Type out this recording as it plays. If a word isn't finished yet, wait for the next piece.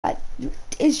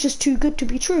is just too good to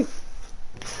be true.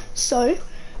 So,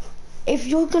 if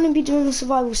you're going to be doing a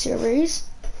survival series,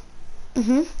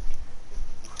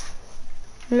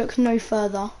 look no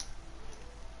further.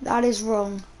 That is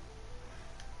wrong.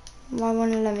 Why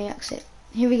won't it let me exit?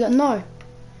 Here we go. No.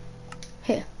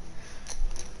 Here.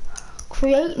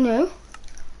 Create new.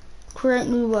 Create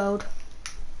new world.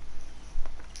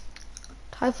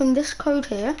 Type in this code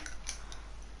here.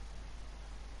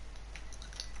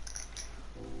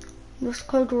 This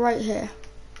code right here.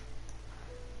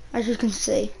 As you can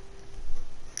see.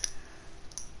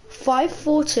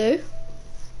 542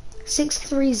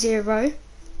 630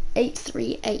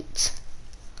 838.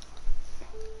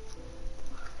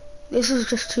 This is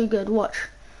just too good. Watch.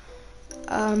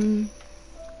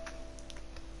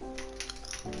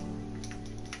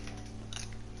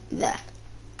 There.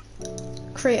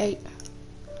 Create.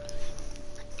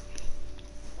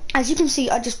 As you can see,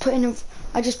 I just put in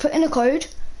a code.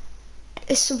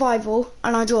 It's survival,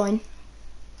 and I join.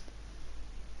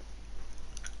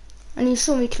 And you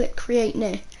saw me click create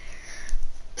new.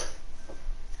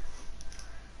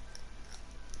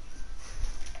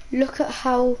 Look at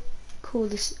how cool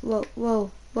this.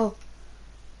 Whoa.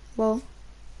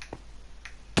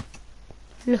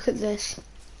 Look at this.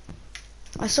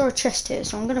 I saw a chest here,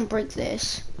 so I'm gonna break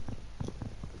this.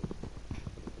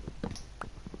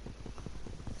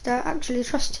 Is there actually a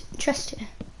chest here?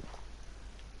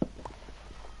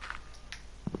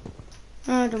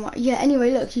 I don't know. Yeah,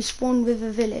 anyway, look, you spawned with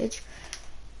a village.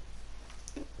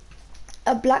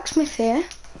 A blacksmith here.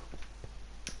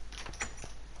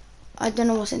 I don't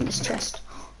know what's in this chest.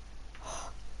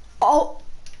 Oh,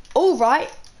 alright.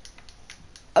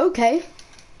 Okay.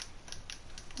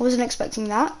 I wasn't expecting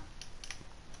that.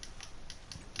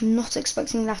 Not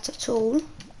expecting that at all.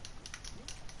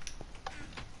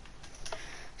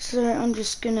 So I'm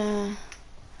just gonna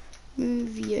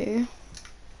move you.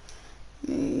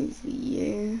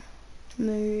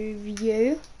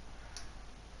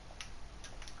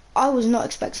 I was not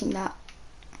expecting that.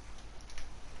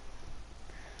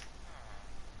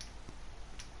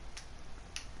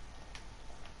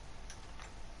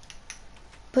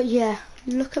 But yeah,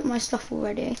 look at my stuff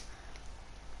already.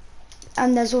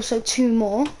 And there's also 2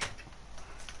 more.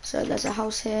 So there's a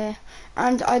house here.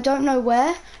 And I don't know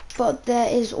where, but there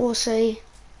is also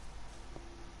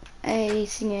a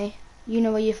thingy. You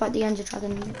know where you fight the Ender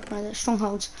Dragon, one of the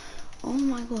strongholds. Oh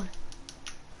my god.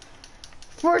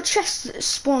 For a chest that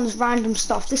spawns random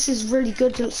stuff, this is really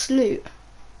good to loot.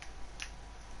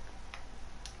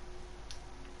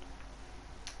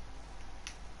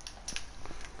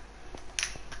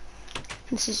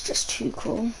 This is just too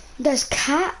cool. There's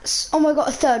cats. Oh my god,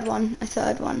 a third one.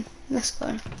 Let's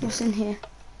go. What's in here?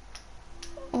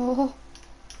 Oh.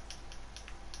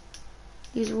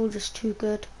 These are all just too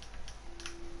good.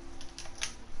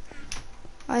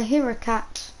 I hear a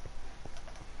cat.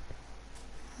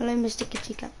 Hello, Mr.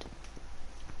 Kitty Cat.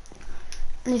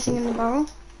 Anything in the barrel?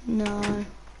 No.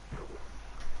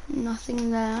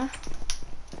 Nothing there.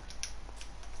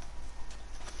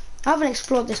 I haven't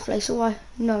explored this place, so I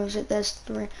know that there's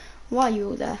 3. Why are you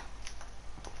all there?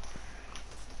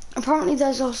 Apparently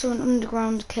there's also an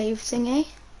underground cave thingy.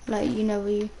 Like, you know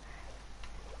where you...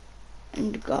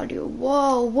 Enderguardia.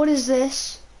 Whoa, what is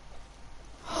this?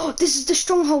 Oh, this is the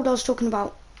stronghold I was talking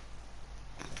about.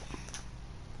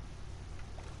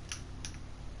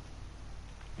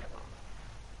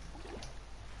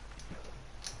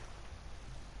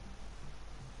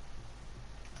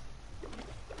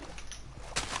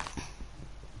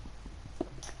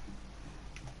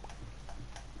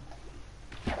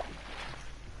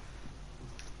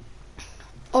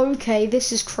 Okay,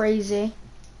 this is crazy.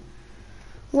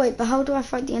 Wait, but how do I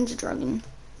fight the Ender Dragon?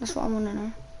 That's what I want to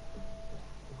know.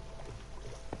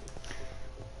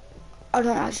 I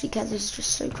don't actually care, this is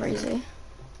just so crazy.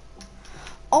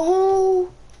 Oh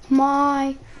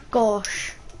my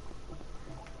gosh.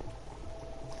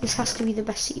 This has to be the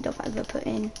best seed I've ever put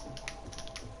in.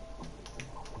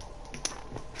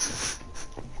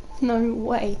 No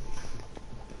way.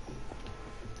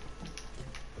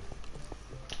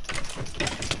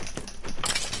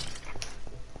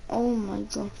 Oh my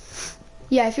god.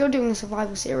 Yeah, if you're doing a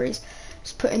survival series,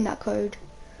 just put in that code.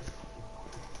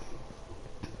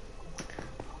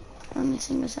 Only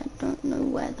thing is I don't know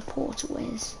where the portal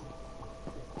is.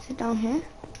 Is it down here?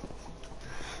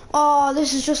 Oh,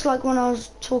 this is just like when I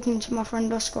was talking to my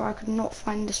friend Oscar, I could not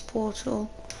find this portal.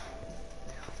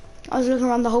 I was looking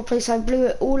around the whole place, I blew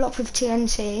it all up with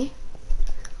TNT.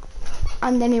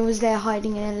 And then it was there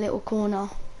hiding in a little corner.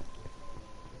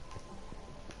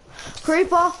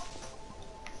 Creeper!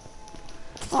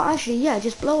 Oh, actually, yeah,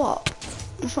 just blow up.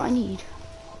 That's what I need.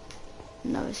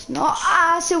 No, it's not.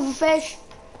 Ah, silverfish.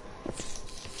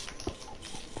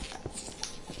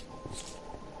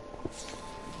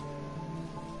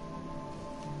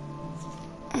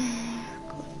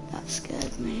 God, that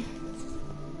scared me.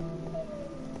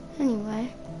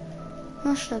 Anyway,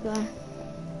 where should I go?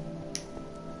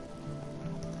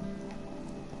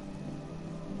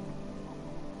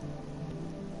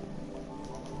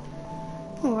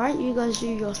 Alright, you guys do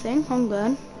your thing. I'm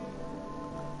going.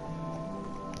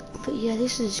 But yeah,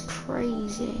 this is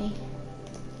crazy.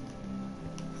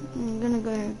 I'm gonna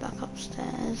go back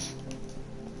upstairs.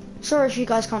 Sorry if you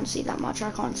guys can't see that much. I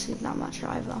can't see that much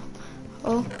either.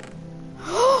 Oh.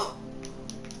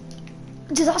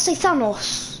 Did that say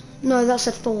Thanos? No, that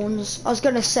said Thorns. I was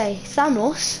gonna say,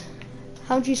 Thanos?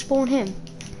 How'd you spawn him?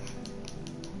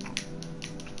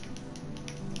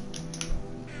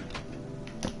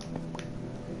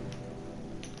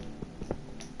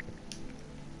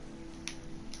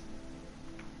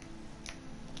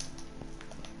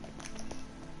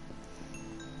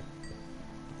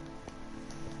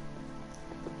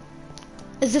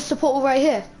 Is this the portal right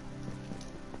here?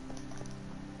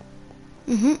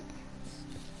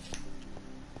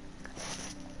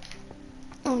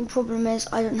 Only problem is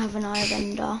I don't have an eye of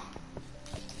Ender.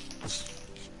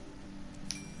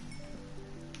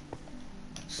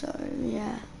 So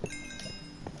yeah.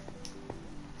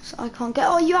 So I can't get.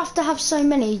 Oh, you have to have so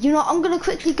many. You know, I'm gonna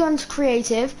quickly go into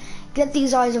creative, get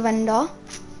these eyes of Ender.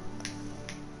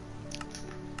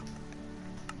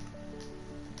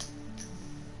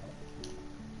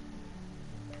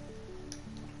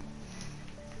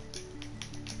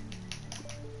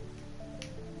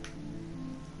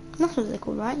 That's what they're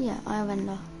called, right? Yeah, Eye of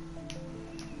Ender.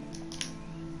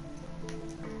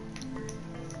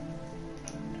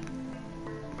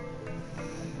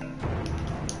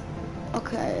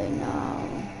 Okay, now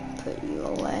put you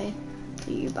away, put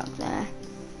you back there.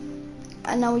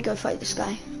 And now we go fight this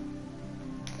guy.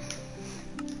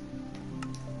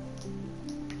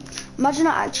 Imagine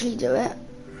I actually do it.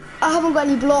 I haven't got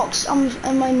any blocks, am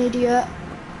I an idiot?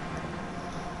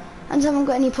 And I haven't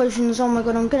got any potions. Oh my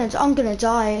god, I'm gonna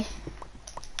die.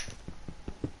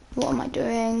 What am I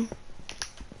doing?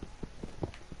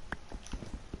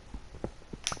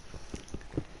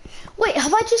 Wait,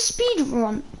 have I just speed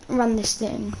run this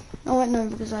thing? Oh wait, no,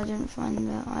 because I didn't find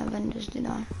the Eye of Enders, did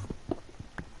I?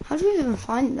 How do you even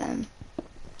find them?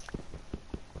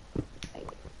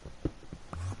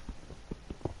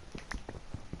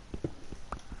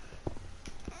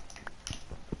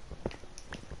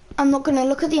 I'm not gonna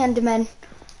look at the Endermen.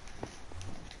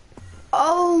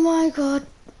 Oh my god.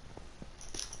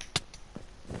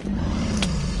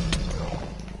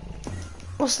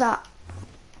 What's that?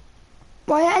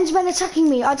 Why are Endermen attacking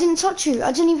me? I didn't touch you.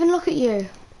 I didn't even look at you.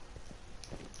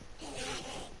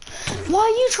 Why are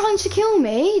you trying to kill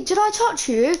me? Did I touch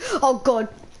you? Oh god.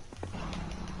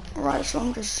 Right, so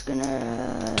I'm just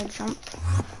gonna jump.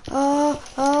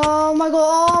 Oh my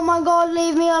god, oh my god,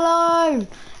 leave me alone.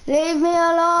 Leave me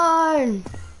alone.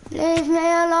 Leave me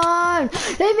alone.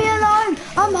 Leave me alone.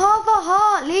 I'm half a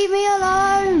heart. Leave me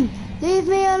alone. Leave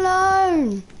me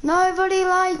alone. Nobody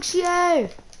likes you. I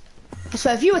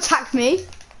swear, if you attack me,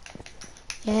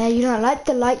 yeah, you don't like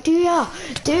the light, do ya?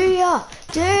 Do ya?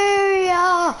 Do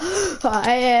ya?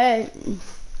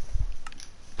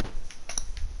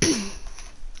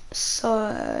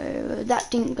 So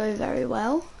that didn't go very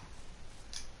well.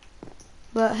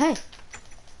 But hey,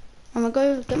 I'm gonna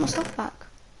go get my stuff back.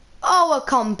 Oh, a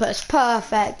compass,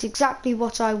 perfect, exactly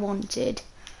what I wanted.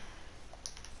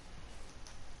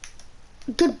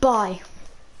 Goodbye.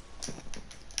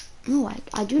 Oh,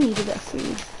 I do need a bit of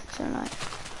food, don't I?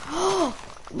 Oh,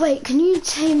 wait, can you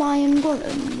tame iron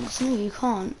golems? No, you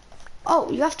can't.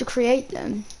 Oh, you have to create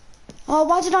them. Oh,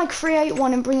 why did I create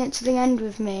one and bring it to the end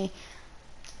with me?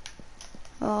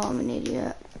 Oh, I'm an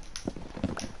idiot.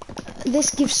 This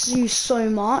gives you so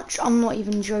much, I'm not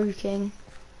even joking.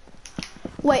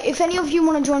 Wait, if any of you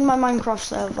want to join my Minecraft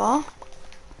server,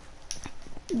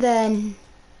 then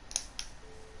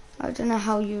I don't know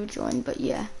how you would join, but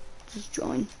yeah, just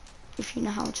join if you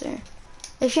know how to.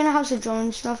 If you know how to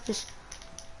join stuff, just...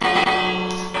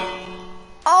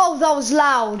 Oh, that was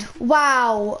loud.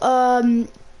 Wow.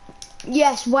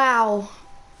 Yes, wow.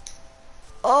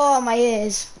 Oh, my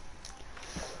ears.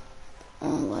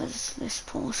 Oh, where's this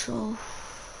portal?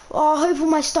 Oh, I hope all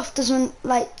my stuff doesn't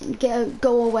like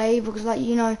go away, because like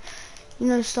you know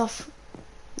stuff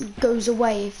goes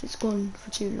away if it's gone for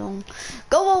too long.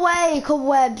 Go away,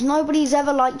 cobwebs. Nobody's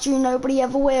ever liked you. Nobody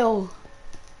ever will.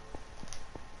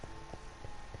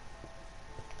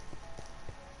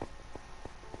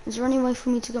 Is there any way for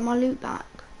me to get my loot back?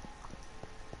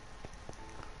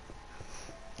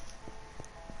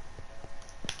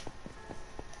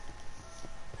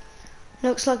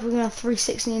 Looks like we're gonna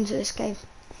 360 into this game.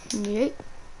 Yeet.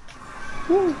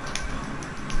 Woo.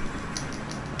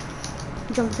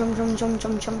 Jump, jump, jump, jump,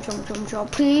 jump, jump, jump, jump,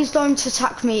 jump. Please don't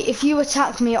attack me. If you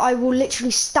attack me, I will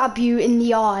literally stab you in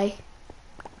the eye.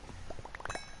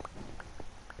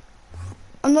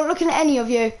 I'm not looking at any of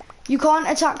you. You can't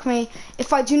attack me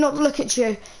if I do not look at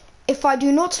you. If I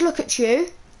do not look at you,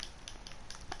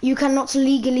 you cannot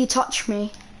legally touch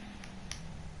me.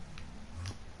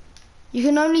 You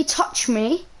can only touch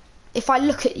me if I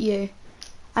look at you.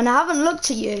 And I haven't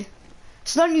looked at you.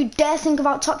 So don't you dare think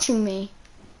about touching me.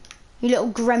 You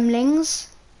little gremlins.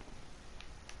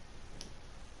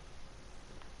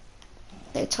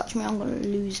 If they touch me, I'm gonna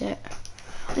lose it.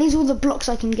 I need all the blocks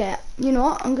I can get. You know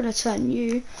what? I'm gonna turn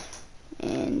you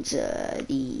into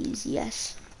these,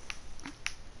 yes.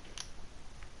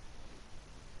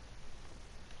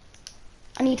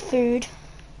 I need food.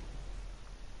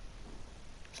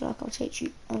 So like I'll take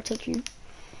you.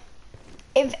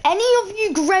 If any of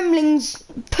you gremlins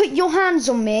put your hands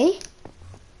on me,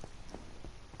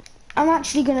 I'm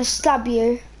actually gonna stab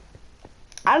you.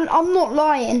 I'm not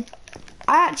lying.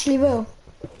 I actually will.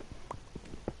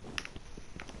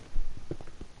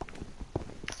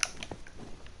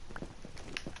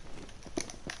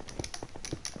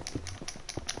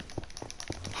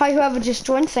 Hi, whoever just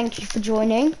joined, thank you for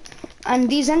joining. And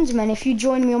these Endermen, if you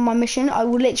join me on my mission, I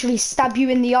will literally stab you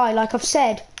in the eye, like I've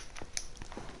said.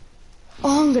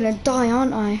 Oh, I'm gonna die,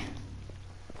 aren't I?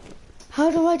 How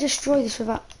do I destroy this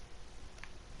without...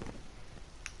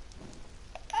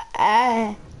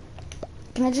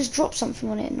 Can I just drop something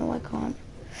on it? No, I can't.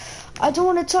 I don't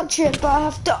want to touch it, but I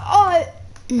have to... Oh!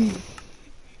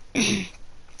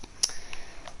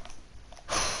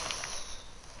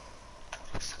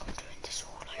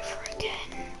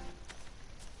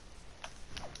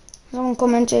 Someone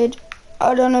commented.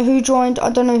 I don't know who joined. I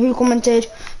don't know who commented.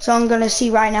 So I'm gonna see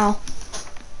right now.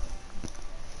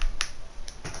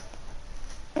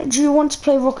 Do you want to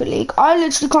play Rocket League? I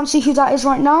literally can't see who that is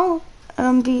right now.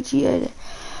 BTA.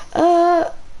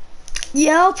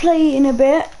 Yeah, I'll play in a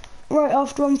bit. Right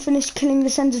after I'm finished killing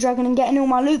the Ender Dragon and getting all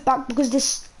my loot back because this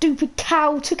stupid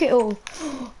cow took it all.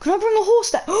 Can I bring a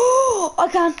horse there? Oh, I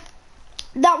can.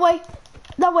 That way.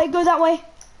 That way. Go that way.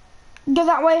 Go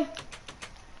that way.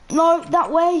 No, that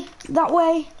way, that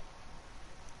way,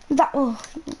 that, oh,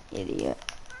 idiot.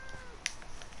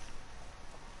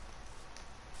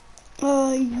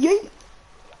 Yeet.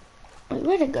 Wait,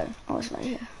 where'd it go? Oh, it's right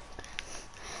here.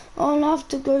 I'll have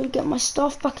to go get my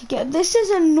stuff back again. This is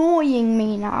annoying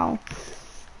me now.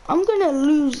 I'm gonna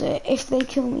lose it if they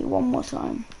kill me one more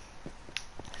time.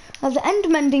 Now, the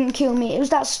Endermen didn't kill me. It was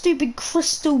that stupid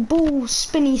crystal ball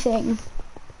spinny thing.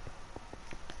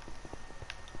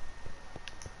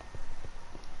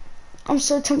 I'm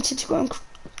so tempted to go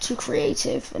to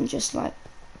creative and just like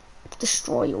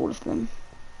destroy all of them,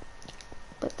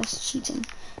 but that's cheating.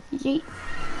 Yeet.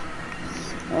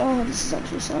 Oh, this is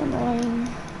actually so annoying.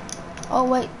 Oh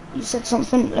wait, you said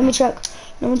something. Let me check.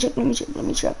 Let me check. Let me check. Let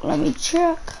me check. Let me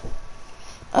check.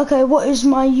 Okay, what is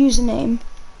my username?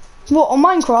 What, on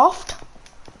Minecraft?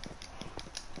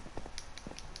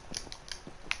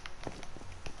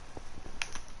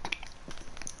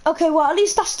 Okay, well, at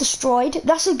least that's destroyed.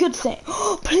 That's a good thing.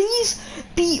 Please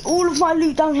be all of my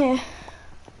loot down here.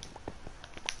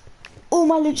 All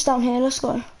my loot's down here. Let's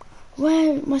go.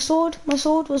 Where? My sword? My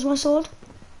sword? Where's my sword?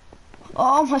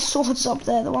 Oh, my sword's up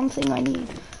there. The one thing I need.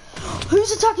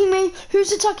 Who's attacking me?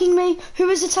 Who's attacking me? Who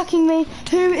is attacking me?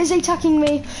 Who is attacking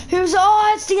me? Who's...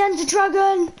 Oh, it's the Ender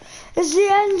Dragon. It's the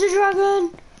Ender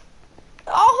Dragon.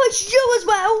 Oh, it's you as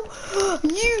well.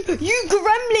 You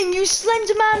gremlin, you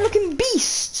slender man looking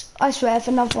beast. I swear if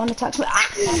another one attacks me. Ah!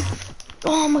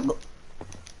 Oh my god.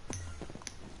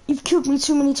 You've killed me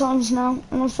too many times now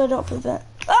and I'm fed up with it.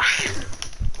 Ah!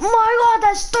 My god,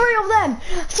 there's 3 of them.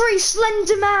 3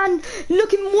 slender man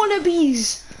looking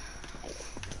wannabes.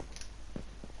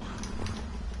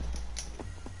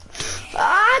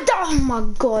 Ah, oh my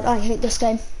god, I hate this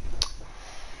game.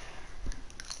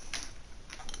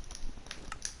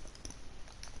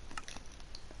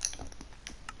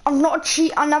 I'm not a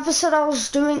cheat. I never said I was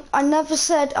doing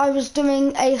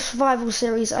a survival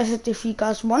series. I said if you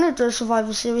guys wanted a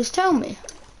survival series, tell me.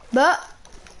 But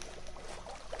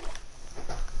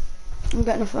I'm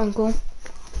getting a phone call.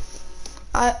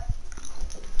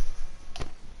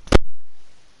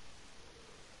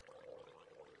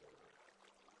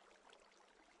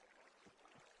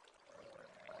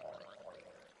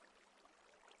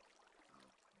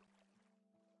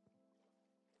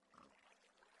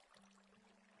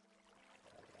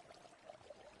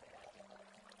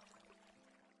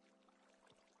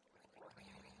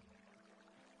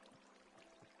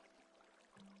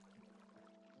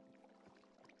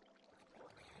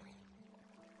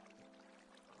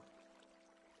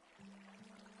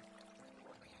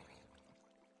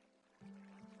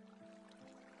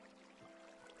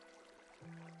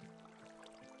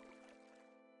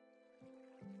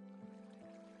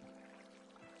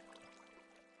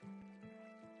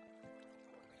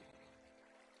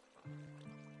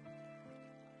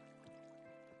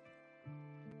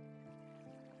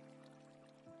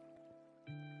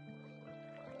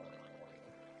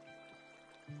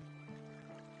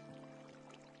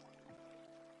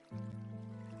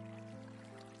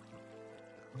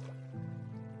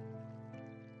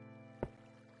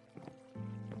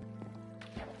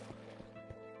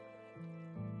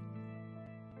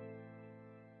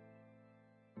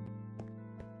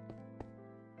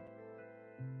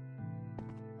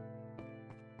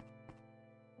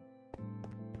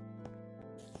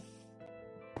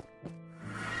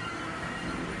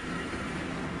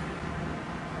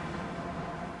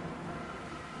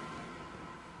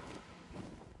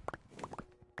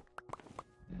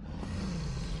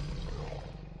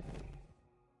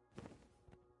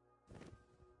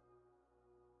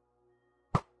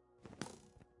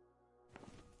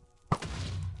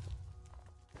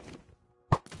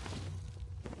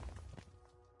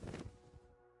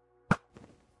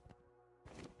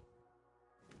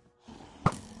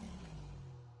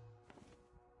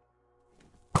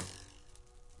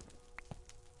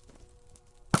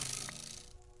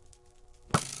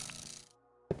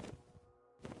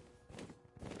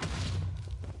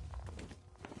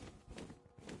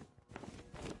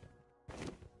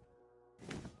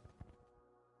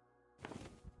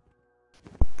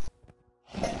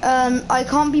 I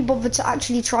can't be bothered to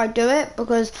actually try do it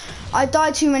because I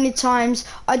died too many times.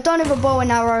 I don't have a bow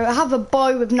and arrow. I have a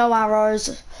bow with no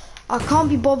arrows. I can't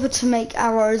be bothered to make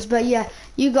arrows, but yeah,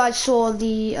 you guys saw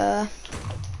the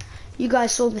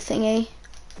thingy.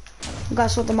 You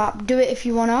guys saw the map. Do it if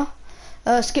you wanna.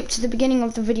 Skip to the beginning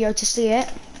of the video to see it.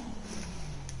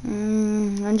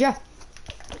 And yeah,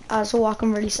 that's all I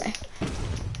can really say.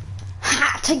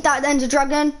 Ha! Take that, Ender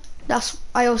Dragon. That's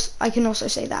I can also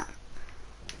say that.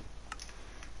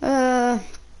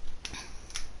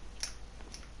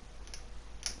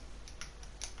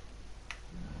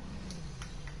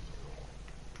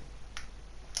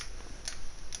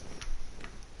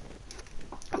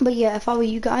 But yeah, if I were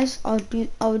you guys, I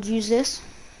would use this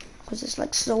because it's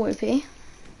like so OP.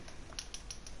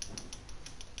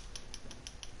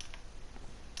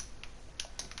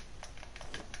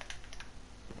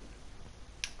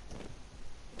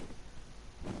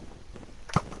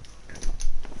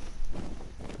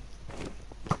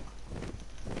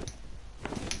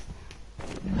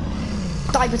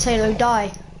 Die potato,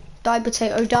 die. Die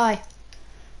potato, die.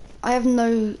 I have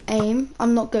no aim.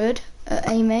 I'm not good at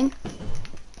aiming.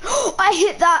 I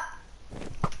hit that!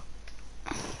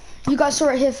 You guys saw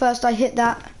it here first, I hit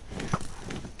that.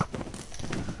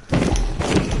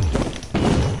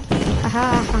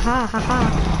 Haha, haha, haha,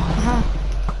 haha.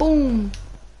 Boom.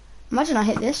 Imagine I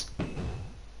hit this.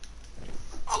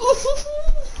 I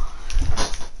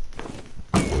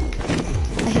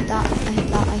hit that, I hit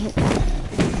that, I hit that.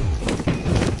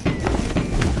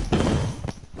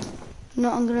 You know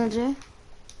what I'm gonna do?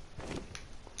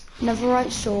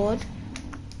 Netherite sword.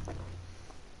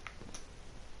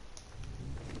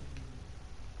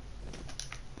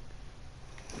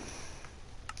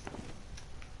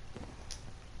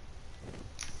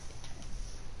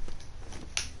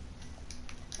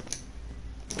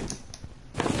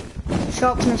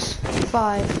 Sharpness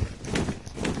 5.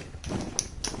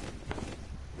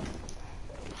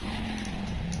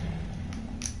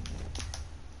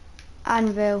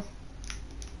 Anvil.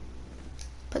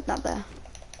 Put that there.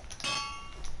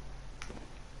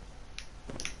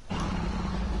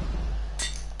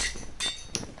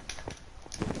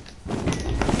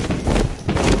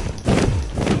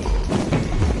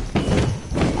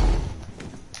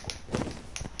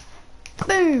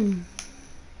 Boom.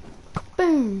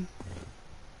 Boom.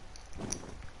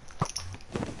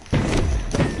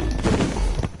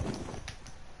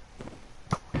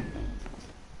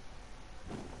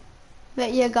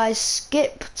 But yeah guys,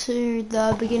 skip to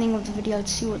the beginning of the video to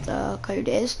see what the code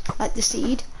is, like the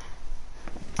seed.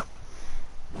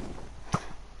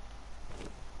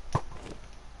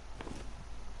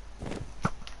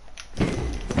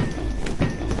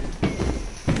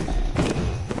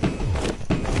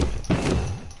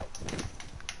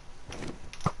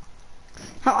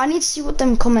 Now I need to see what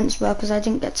them comments were because I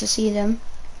didn't get to see them.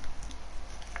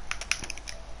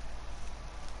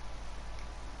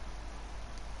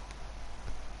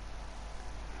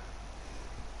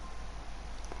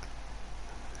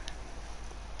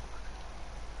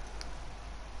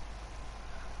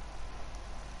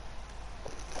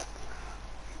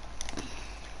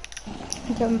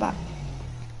 I'm going back.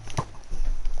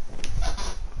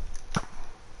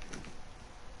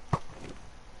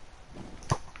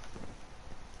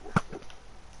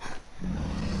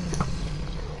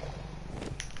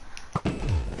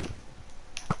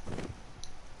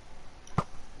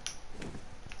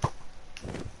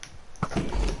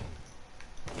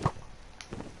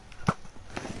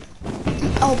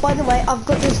 Oh, by the way, I've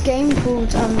got this game called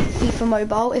FIFA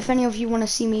Mobile. If any of you want to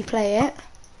see me play it,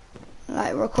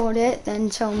 like record it, then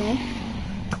tell me,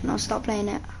 and I'll start playing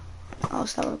it. I'll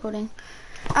start recording.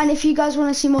 And if you guys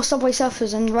want to see more Subway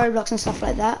Surfers and Roblox and stuff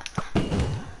like that,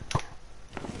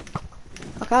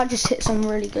 okay, I'll just hit some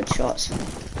really good shots.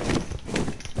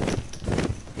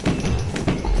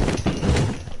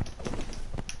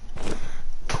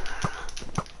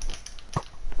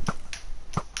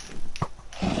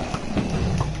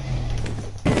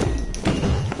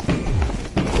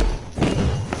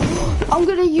 I'm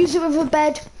gonna use it with a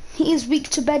bed. He is weak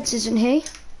to beds, isn't he?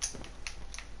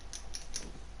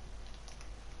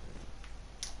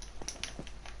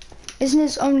 Isn't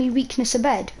his only weakness a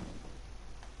bed?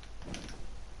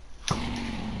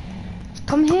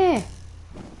 Come here.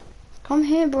 Come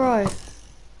here, bro.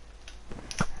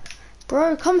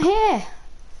 Bro, come here.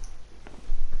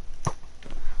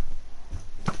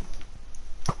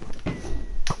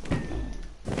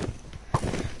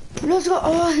 Let's go.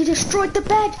 Oh, he destroyed the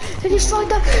bed. He destroyed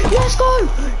the... Let's go.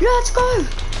 Let's go.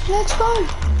 Let's go.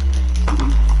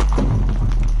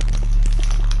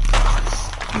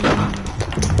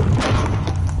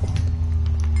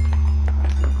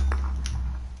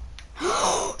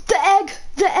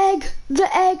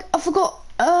 the egg. I forgot.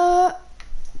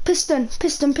 Piston.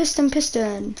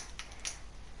 Piston.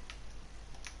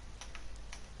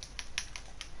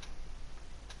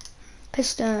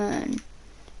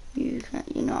 You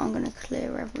know, I'm gonna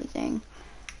clear everything.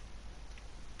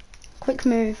 Quick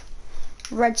move.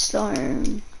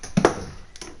 Redstone.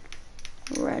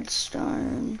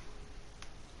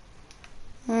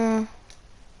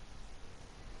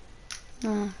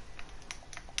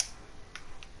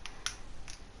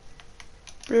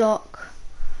 Block.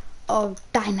 Oh,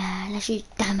 diamond. Let's use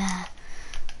diamond.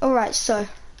 Alright, so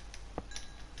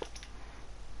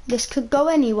this could go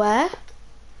anywhere.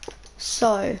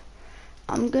 So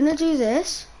I'm gonna do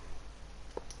this.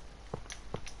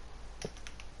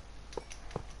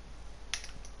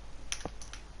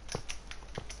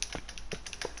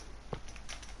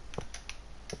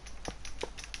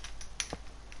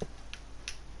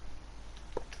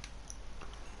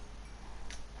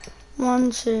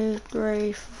 One, two,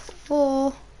 three,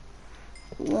 four.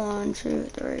 1, 2,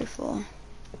 3, 4.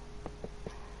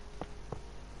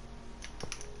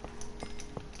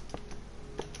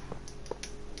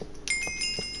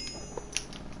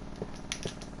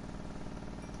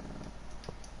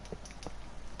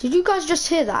 Did you guys just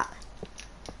hear that?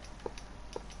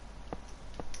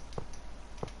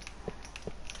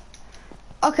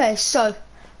 Okay, so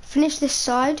finish this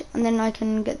side and then I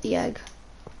can get the egg.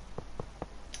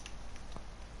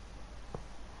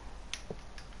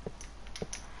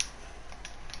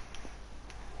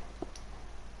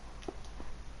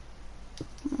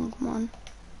 Come on.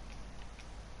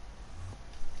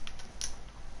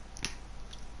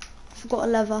 I forgot a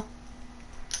lever.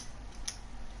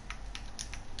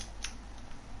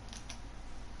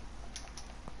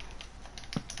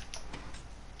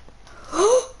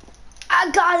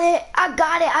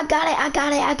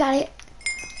 I got it.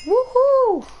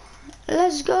 Woohoo!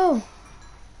 Let's go.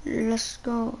 You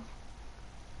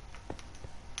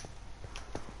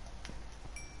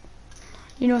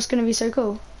know what's gonna be so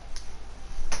cool?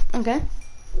 Okay.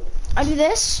 I do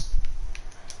this.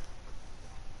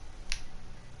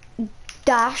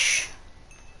 Dash.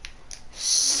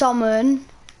 Summon.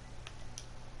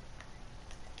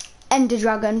 Ender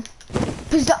Dragon.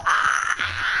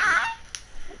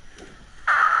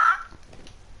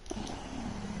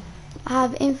 I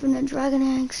have infinite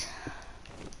dragon eggs.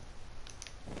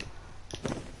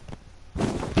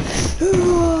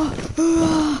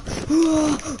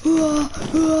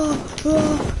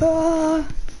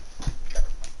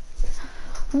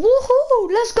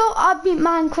 Woohoo! Let's go. I beat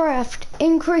Minecraft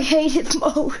in creative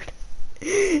mode.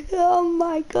 Oh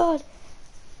my god.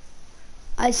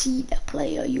 I see the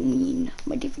player you mean.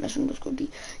 My definition was good.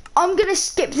 I'm gonna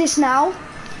skip this now.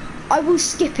 I will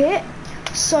skip it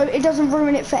so it doesn't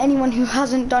ruin it for anyone who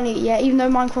hasn't done it yet, even though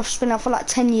Minecraft's been out for like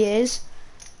 10 years.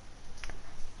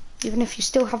 Even if you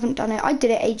still haven't done it. I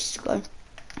did it ages ago.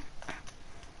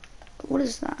 What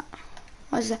is that?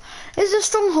 What is that? Is a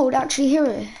stronghold actually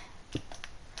here?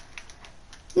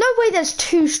 No way there's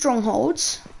 2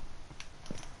 strongholds.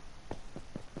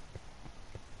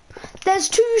 There's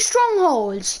 2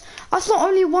 strongholds. I thought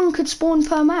only one could spawn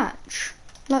per match.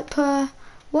 Like per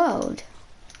world.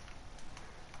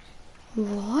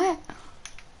 What?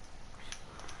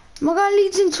 My guy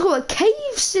leads into a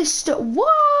cave system.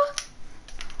 What?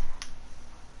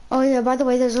 Oh yeah, by the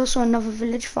way, there's also another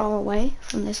village far away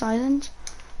from this island.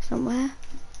 Somewhere.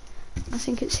 I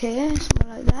think it's here,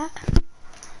 somewhere like that.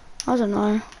 I don't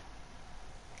know.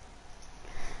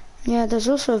 Yeah, there's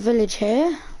also a village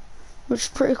here, which is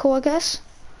pretty cool, I guess.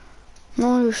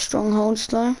 No strongholds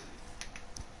though.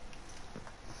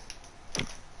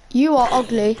 You are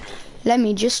ugly. Let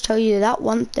me just tell you that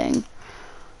one thing.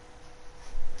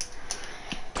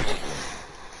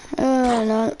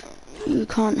 No, you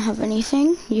can't have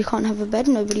anything. You can't have a bed.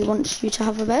 Nobody wants you to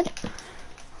have a bed.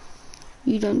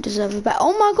 You don't deserve a bed.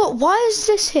 Oh my god, why is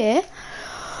this here?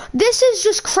 This is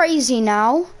just crazy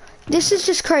now. This is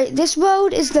just crazy. This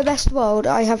world is the best world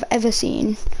I have ever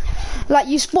seen. Like,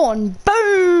 you spawn,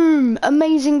 boom,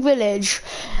 amazing village.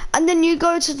 And then you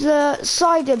go to the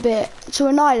side a bit, to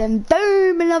an island,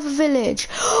 boom, another village.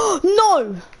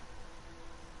 No!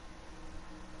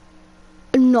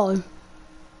 No.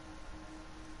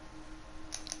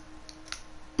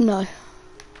 No.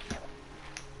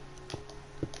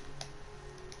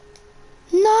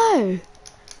 No!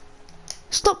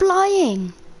 Stop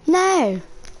lying. No.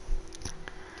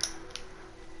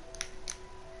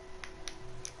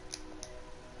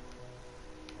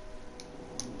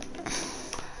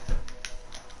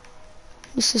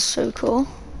 This is so cool.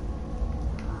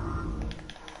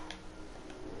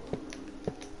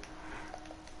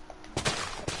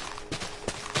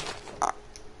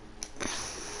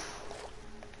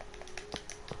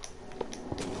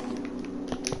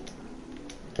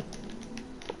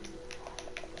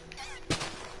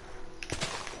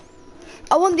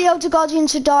 I want the Elder Guardian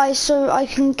to die so I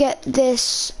can get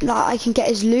this, like, I can get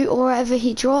his loot or whatever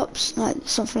he drops, like,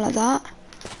 something like that.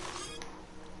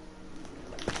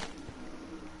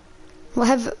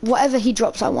 Whatever he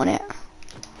drops, I want it.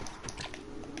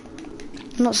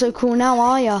 Not so cool now,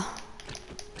 are ya?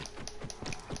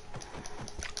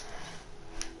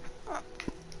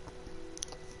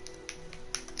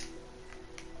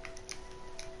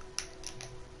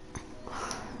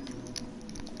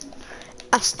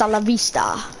 Hasta la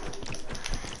vista.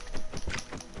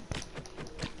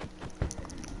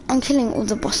 I'm killing all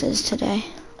the bosses today.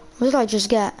 What did I just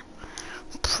get?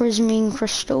 Prismine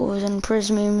crystals and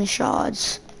prismine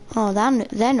shards. Oh,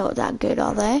 they're not that good,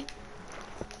 are they?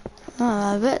 Oh,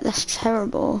 I bet that's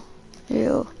terrible.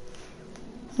 Ew.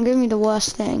 Give me the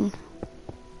worst thing.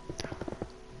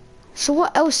 So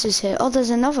what else is here? Oh,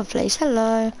 there's another place.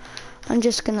 Hello. I'm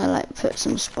just gonna like put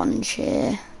some sponge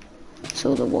here.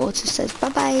 So the water says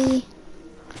bye-bye.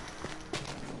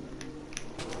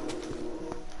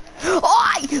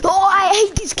 Oh, I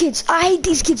hate these kids. I hate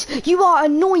these kids. You are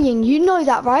annoying. You know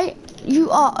that, right? You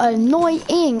are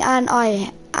annoying, and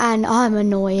I'm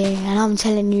annoying, and I'm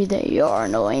telling you that you're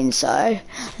annoying, so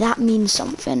that means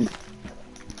something.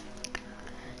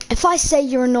 If I say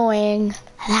you're annoying,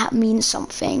 that means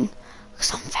something,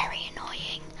 because I'm very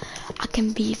annoying. I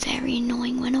can be very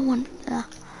annoying when I want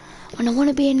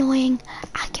to be annoying,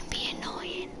 I can be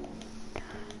annoying.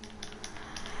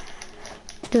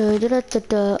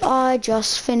 I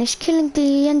just finished killing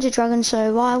the Ender Dragon,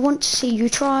 so I want to see you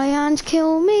try and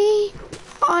kill me.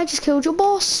 I just killed your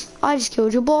boss. I just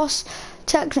killed your boss.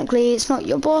 Technically, it's not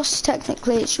your boss.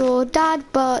 Technically, it's your dad,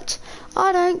 but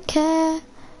I don't care.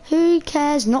 Who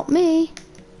cares? Not me.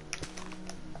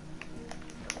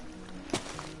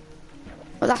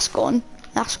 Well, that's gone.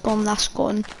 That's gone. That's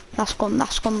gone. That's gone.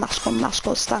 That's gone. That's gone. That's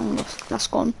gone. That's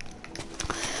gone.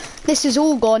 This is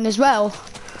all gone as well.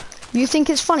 You think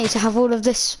it's funny to have all of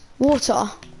this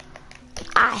water?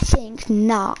 I think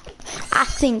not. I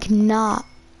think not.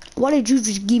 What did you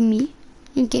just give me?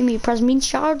 You gave me prismine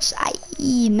shards?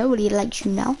 Nobody likes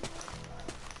you now.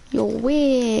 You're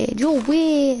weird. You're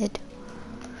weird.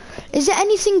 Is there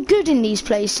anything good in these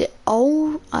places?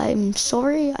 Oh, I'm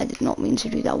sorry. I did not mean to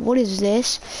do that. What is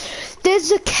this?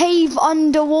 There's a cave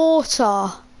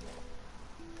underwater.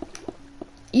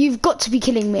 You've got to be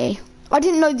kidding me. I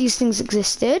didn't know these things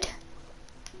existed.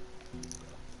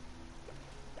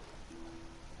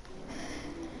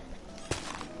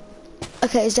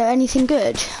 Okay, is there anything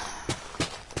good?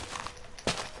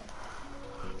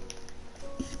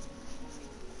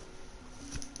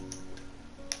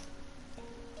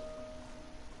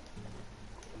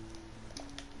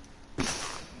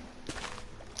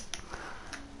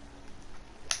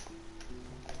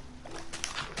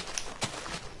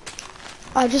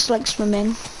 I just like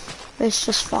swimming. It's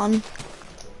just fun.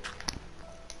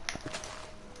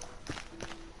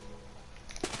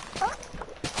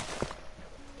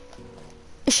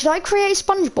 Should I create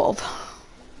SpongeBob?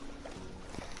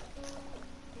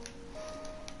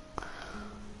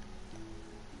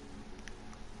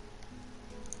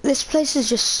 This place is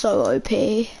just so OP.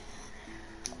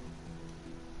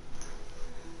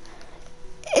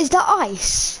 Is that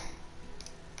ice?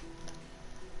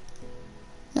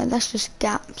 No, that's just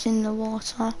gaps in the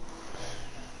water.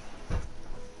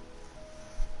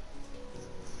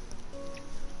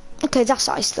 Okay, that's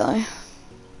ice though.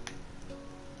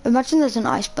 Imagine there's an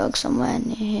iceberg somewhere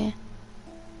near here.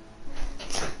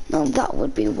 Now that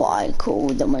would be what I call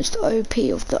the most OP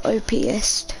of the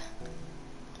OPest.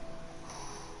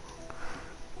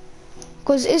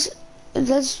 Because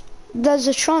there's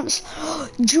a chance.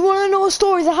 Do you want to know a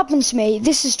story that happened to me?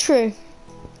 This is true.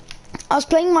 I was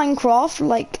playing Minecraft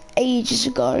like ages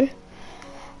ago,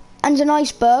 and an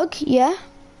iceberg, yeah.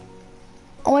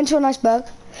 I went to an iceberg,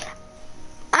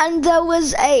 and there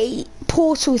was a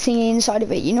portal thingy inside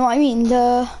of it. You know what I mean?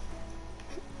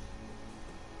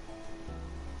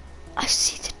 I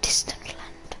see the distant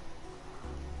land.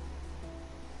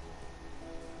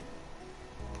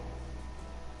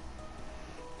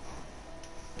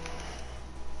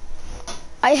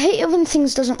 I hate it when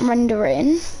things doesn't render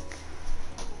in.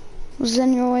 Because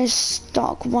then you're always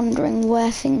stuck wondering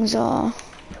where things are.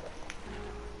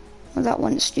 Well, that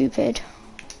went stupid.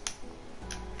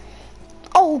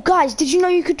 Oh, guys, did you know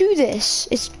you could do this?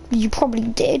 You probably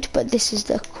did, but this is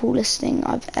the coolest thing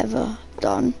I've ever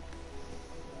done.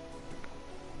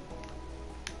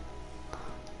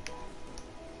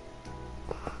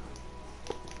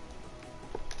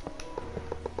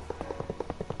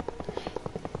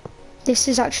 This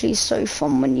is actually so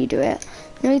fun when you do it.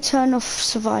 Let me turn off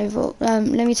survival. Let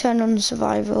me turn on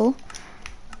survival.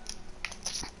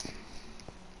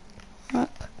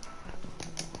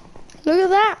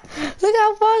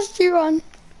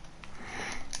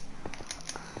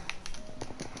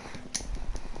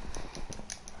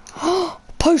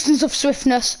 Potions of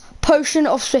swiftness. Potion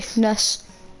of swiftness.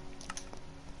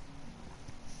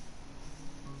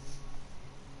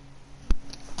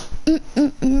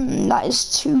 That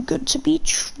is too good to be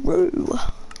true.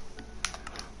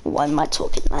 Why am I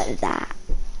talking like that?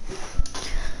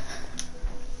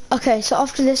 Okay, so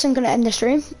after this I'm gonna end the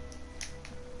stream.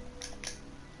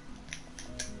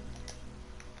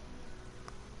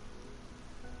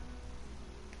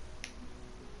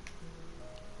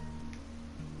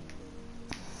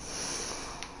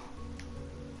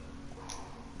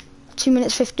 Two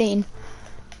minutes 15.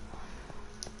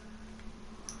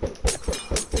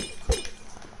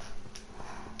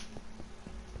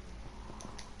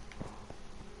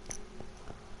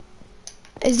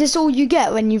 Is this all you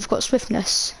get when you've got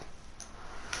swiftness?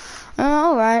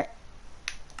 Alright.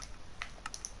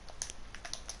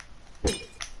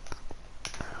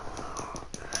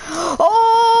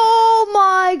 Oh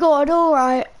my god,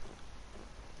 alright.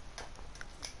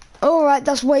 Alright,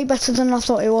 that's way better than I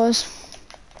thought it was.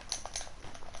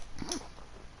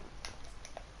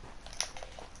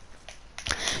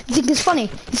 You think it's funny? You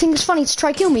think it's funny to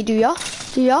try kill me, do ya?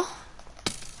 Do ya?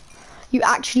 You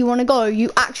actually want to go?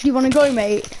 You actually want to go,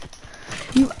 mate?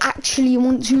 You actually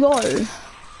want to go?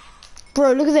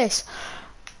 Bro, look at this.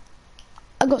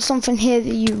 I got something here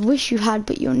that you wish you had,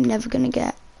 but you're never going to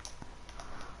get.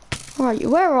 Alright,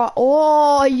 where are...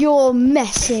 Oh, you're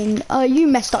messing. You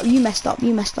messed up, you messed up,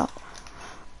 you messed up.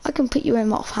 I can put you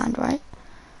in offhand, right?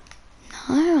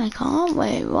 No, I can't.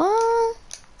 Wait, what?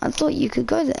 I thought you could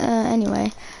go there.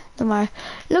 Anyway, don't worry.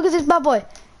 Look at this bad boy.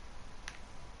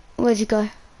 Where'd you go?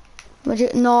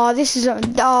 No, this is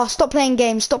stop playing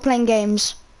games. Stop playing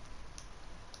games.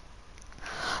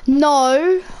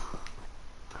 No,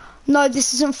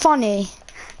 this isn't funny.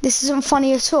 This isn't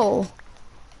funny at all.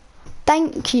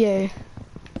 Thank you.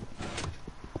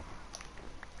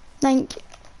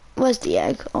 Where's the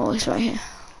egg? Oh, it's right here.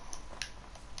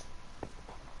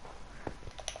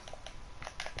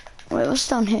 Wait, what's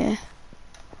down here?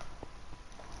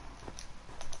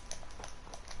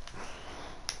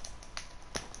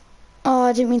 Oh,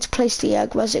 I didn't mean to place the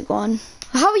egg. Where's it gone?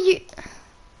 How are you?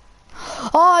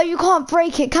 Oh, you can't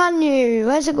break it, can you?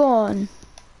 Where's it gone?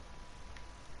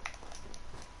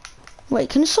 Wait,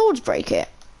 can the swords break it?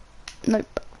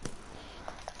 Nope.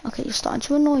 Okay, you're starting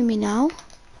to annoy me now.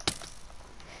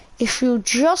 If you'll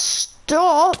just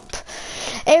stop.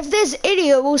 If this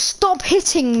idiot will stop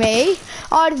hitting me,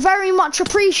 I'd very much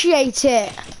appreciate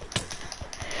it.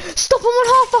 Stop him on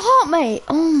half a heart, mate.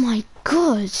 Oh my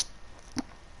god.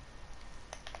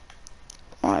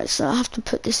 Alright, so I have to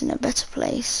put this in a better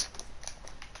place.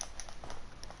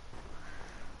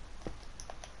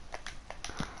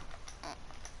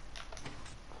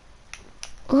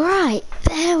 Right,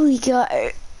 there we go.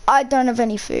 I don't have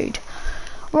any food.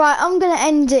 Right, I'm gonna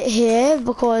end it here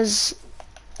because,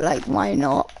 like, why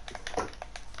not?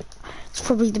 It's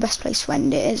probably the best place to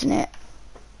end it, isn't it?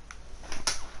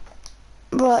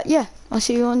 But yeah, I'll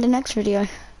see you on the next video.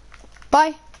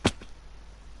 Bye.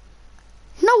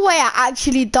 No way I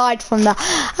actually died from that.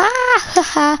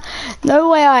 Ah, no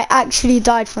way I actually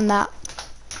died from that.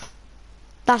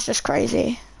 That's just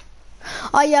crazy.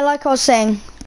 Oh yeah, like I was saying.